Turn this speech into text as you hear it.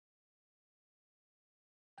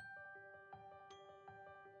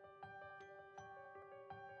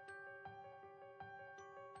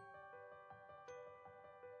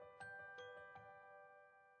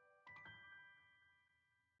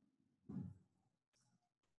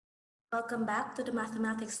Welcome back to the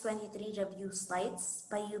Mathematics 23 review slides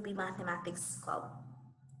by UB Mathematics Club.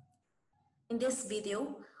 In this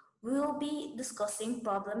video, we will be discussing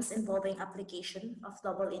problems involving application of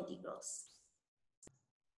double integrals.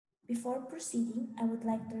 Before proceeding, I would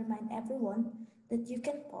like to remind everyone that you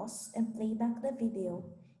can pause and play back the video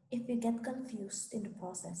if you get confused in the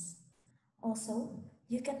process. Also,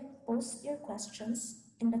 you can post your questions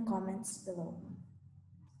in the comments below.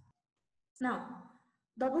 Now,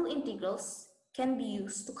 double integrals can be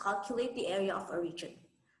used to calculate the area of a region,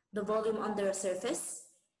 the volume under a surface,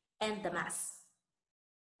 and the mass.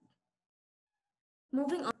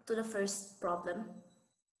 Moving on to the first problem,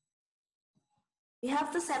 we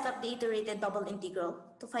have to set up the iterated double integral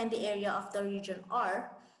to find the area of the region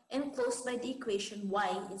R enclosed by the equation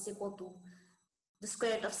y is equal to the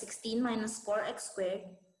square root of 16 minus 4x squared,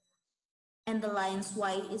 and the lines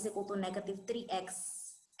y is equal to negative 3x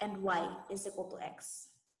and y is equal to x.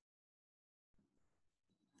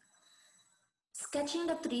 Sketching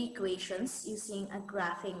the three equations using a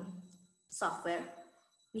graphing software,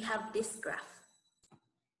 we have this graph.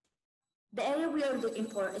 The area we are looking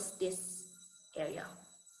for is this area.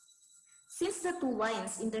 Since the two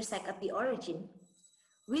lines intersect at the origin,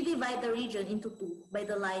 we divide the region into two by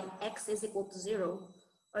the line x is equal to 0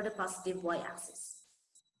 or the positive y-axis.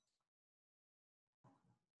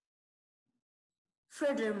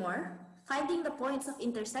 Furthermore, finding the points of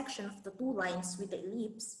intersection of the two lines with the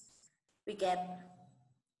ellipse, we get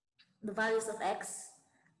the values of x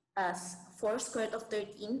as 4 square root of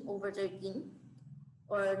 13 over 13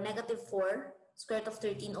 or negative 4 square root of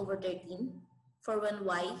 13 over 13 for when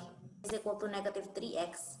y is equal to negative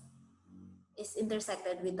 3x is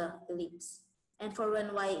intersected with the ellipse. And for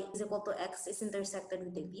when y is equal to x is intersected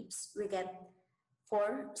with the ellipse, we get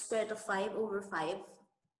 4 square root of 5 over 5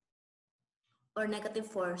 or negative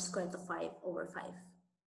 4 square root of 5 over 5.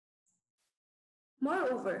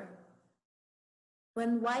 Moreover,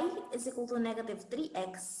 when y is equal to negative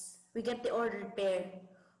 3x, we get the ordered pair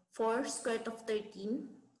 4 square root of 13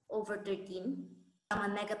 over 13,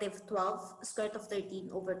 negative 12 square root of 13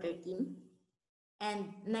 over 13, and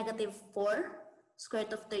negative 4 square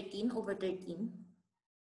root of 13 over 13,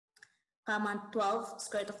 12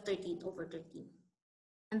 square root of 13 over 13.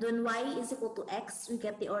 And when y is equal to x, we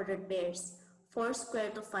get the ordered pairs 4 square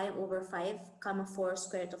root of 5 over 5, 4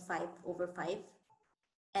 square root of 5 over 5,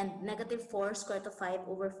 and negative 4 square root of 5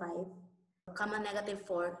 over 5, negative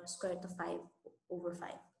 4 square root of 5 over 5.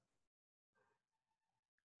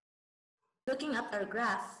 Looking at our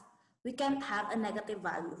graph, we can't have a negative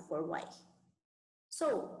value for y.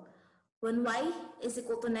 So, when y is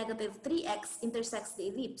equal to negative 3x intersects the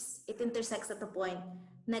ellipse, it intersects at the point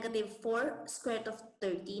negative 4 square root of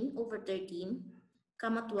 13 over 13,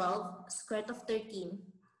 12 square root of 13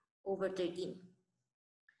 over 13.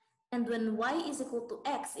 And when y is equal to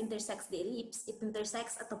x intersects the ellipse, it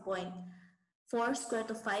intersects at the point 4 square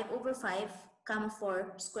root of 5 over 5,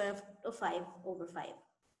 4 square root of 5 over 5.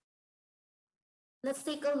 Let's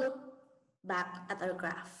take a look back at our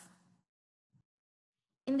graph.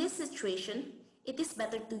 In this situation, it is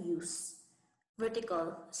better to use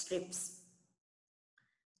vertical strips.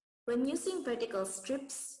 When using vertical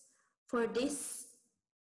strips, for this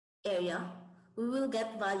area, we will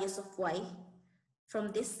get values of y from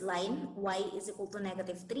this line, y is equal to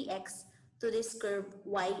negative 3x, to this curve,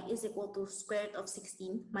 y is equal to square root of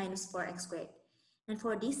 16 minus 4x squared. And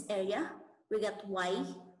for this area, we get y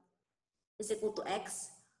is equal to x,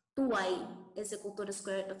 to y is equal to the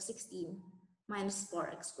square root of 16 minus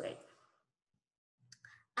 4x squared.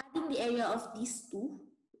 Adding the area of these two,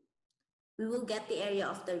 we will get the area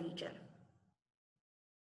of the region.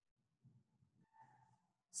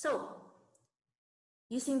 So,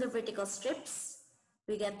 using the vertical strips,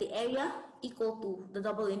 we get the area equal to the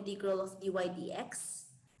double integral of dy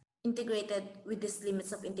dx, integrated with these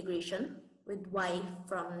limits of integration, with y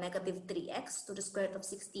from negative 3x to the square root of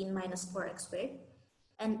 16 minus 4x squared,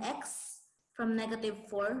 and x from negative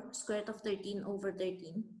 4 square root of 13 over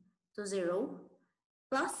 13 to 0,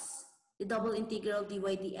 plus the double integral dy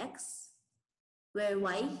dx, where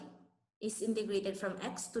y is integrated from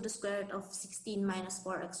x to the square root of 16 minus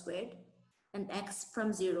 4x squared, and x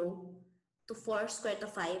from 0 to 4 square root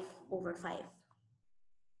of 5 over 5.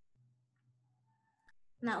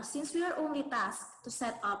 Now, since we are only tasked to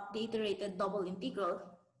set up the iterated double integral,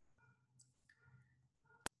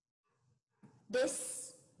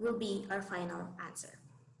 this will be our final answer.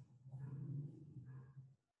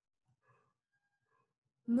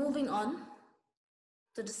 Moving on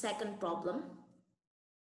to the second problem,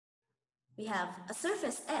 we have a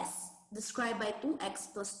surface S described by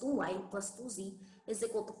 2x plus 2y plus 2z is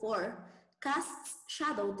equal to 4 casts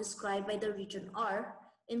shadow described by the region R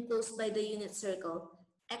enclosed by the unit circle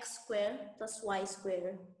x squared plus y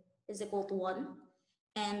squared is equal to 1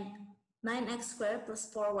 and 9x squared plus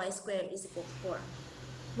 4y squared is equal to 4.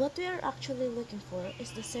 What we are actually looking for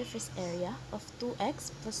is the surface area of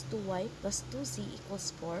 2x plus 2y plus 2z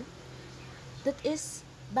equals 4 that is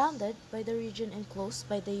bounded by the region enclosed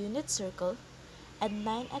by the unit circle, and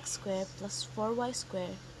 9x squared plus 4y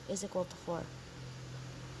squared is equal to 4.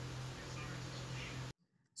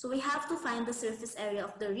 So we have to find the surface area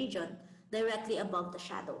of the region directly above the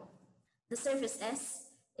shadow. The surface S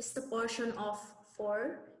is the portion of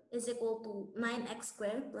 4 is equal to 9x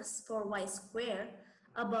squared plus 4y squared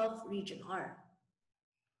above region R.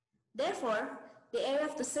 Therefore, the area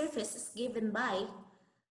of the surface is given by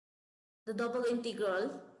the double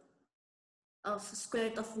integral of square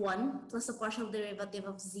root of 1 plus the partial derivative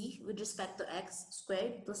of z with respect to x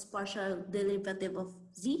squared plus partial derivative of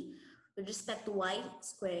z with respect to y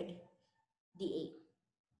squared dA.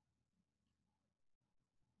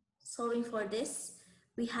 Solving for this,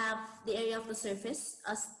 we have the area of the surface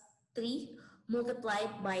as 3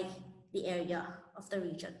 multiplied by the area of the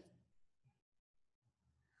region.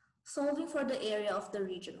 Solving for the area of the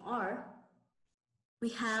region R, we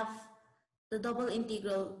have the double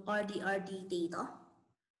integral r dr d theta,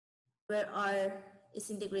 where r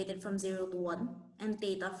is integrated from 0 to 1 and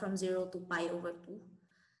theta from 0 to pi over 2,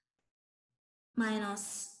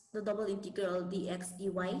 minus the double integral dx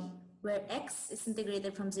dy, where x is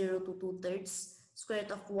integrated from 0 to 2/3 square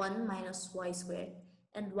root of 1 minus y squared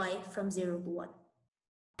and y from 0 to 1.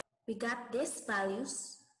 We got these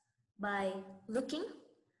values by looking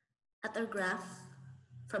at our graph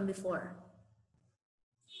from before.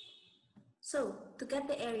 So to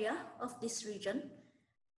get the area of this region,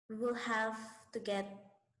 we will have to get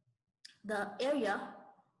the area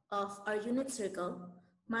of our unit circle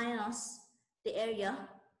minus the area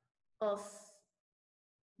of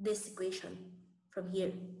this equation from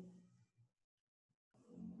here.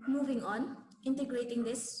 Moving on, integrating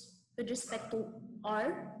this with respect to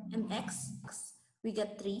r and x, we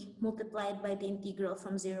get 3 multiplied by the integral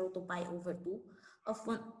from 0 to pi over 2 of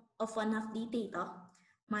 1/2 d theta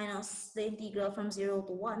minus the integral from 0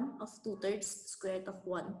 to 1 of 2/3 square root of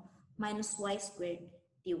 1 minus y squared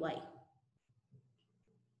dy.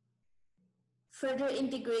 Further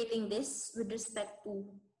integrating this with respect to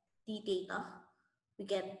d theta, we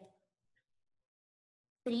get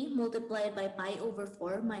 3 multiplied by pi over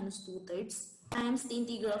 4 minus 2/3 times the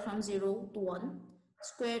integral from 0 to 1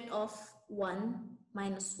 square root of 1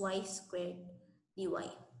 minus y squared dy.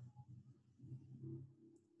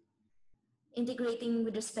 Integrating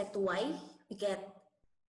with respect to y, we get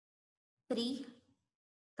 3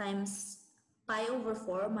 times pi over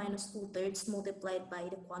 4 minus 2/3 multiplied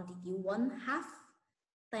by the quantity 1/2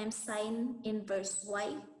 times sine inverse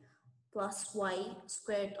y plus y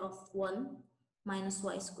square root of 1 minus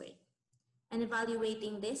y squared. And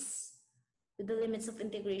evaluating this with the limits of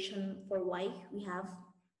integration for y, we have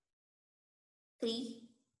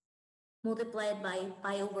 3 multiplied by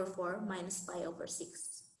pi over 4 minus pi over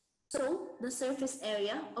 6. So the surface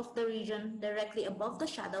area of the region directly above the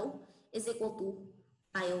shadow is equal to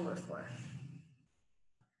pi over 4.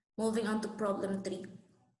 Moving on to problem 3.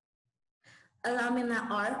 A lamina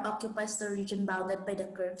R occupies the region bounded by the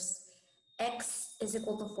curves x is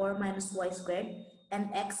equal to 4 minus y squared and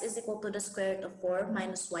x is equal to the square root of 4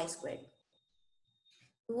 minus y squared.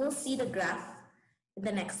 We will see the graph in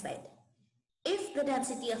the next slide. If the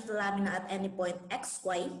density of the lamina at any point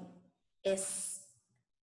xy is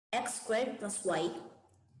x squared plus y,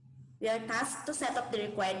 we are tasked to set up the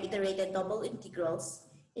required iterated double integrals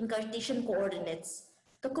in Cartesian coordinates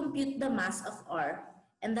to compute the mass of R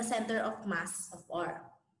and the center of mass of R.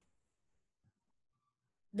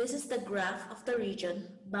 This is the graph of the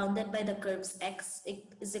region bounded by the curves x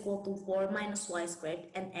is equal to 4 minus y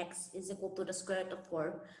squared and x is equal to the square root of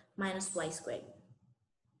 4 minus y squared.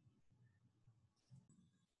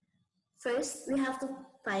 First, we have to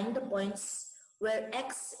find the points where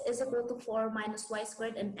x is equal to 4 minus y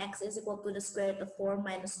squared and x is equal to the square root of 4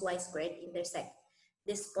 minus y squared intersect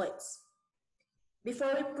these points.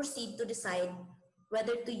 Before we proceed to decide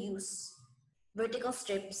whether to use vertical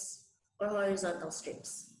strips or horizontal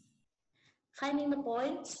strips. Finding the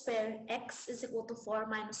points where x is equal to 4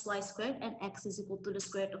 minus y squared and x is equal to the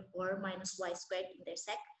square root of 4 minus y squared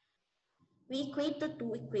intersect, we equate the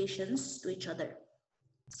two equations to each other.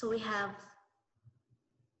 So we have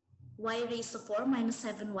y raised to 4 minus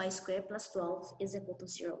 7y squared plus 12 is equal to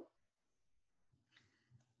 0.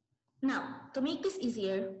 Now, to make this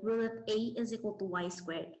easier, we'll let a is equal to y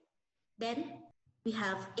squared. Then, we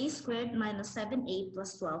have a squared minus 7a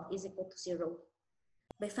plus 12 is equal to 0.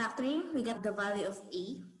 By factoring, we get the value of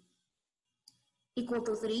a equal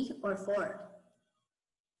to 3 or 4.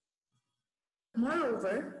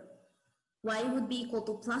 Moreover, y would be equal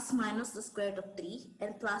to plus minus the square root of 3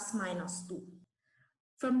 and plus minus 2.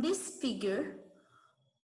 From this figure,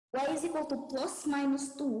 y is equal to plus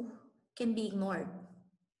minus 2 can be ignored.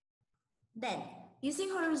 Then, using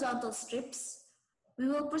horizontal strips, we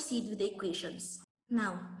will proceed with the equations.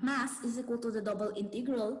 Now, mass is equal to the double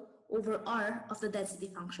integral over r of the density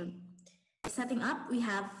function. Setting up, we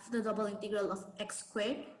have the double integral of x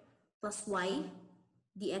squared plus y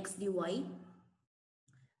dx dy,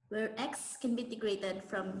 where x can be integrated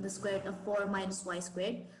from the square root of 4 minus y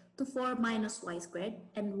squared to 4 minus y squared,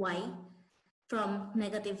 and y from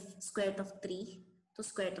negative square root of 3 to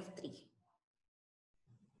square root of 3.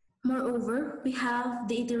 Moreover, we have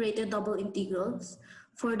the iterated double integrals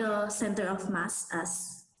for the center of mass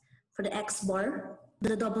as for the x bar,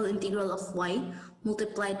 the double integral of y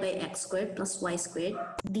multiplied by x squared plus y squared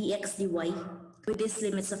dx dy with these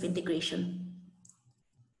limits of integration.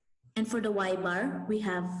 And for the y bar, we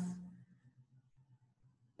have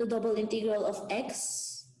the double integral of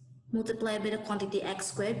x multiplied by the quantity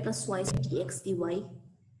x squared plus y dx dy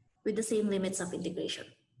with the same limits of integration.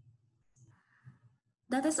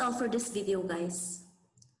 That is all for this video, guys.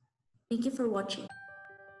 Thank you for watching.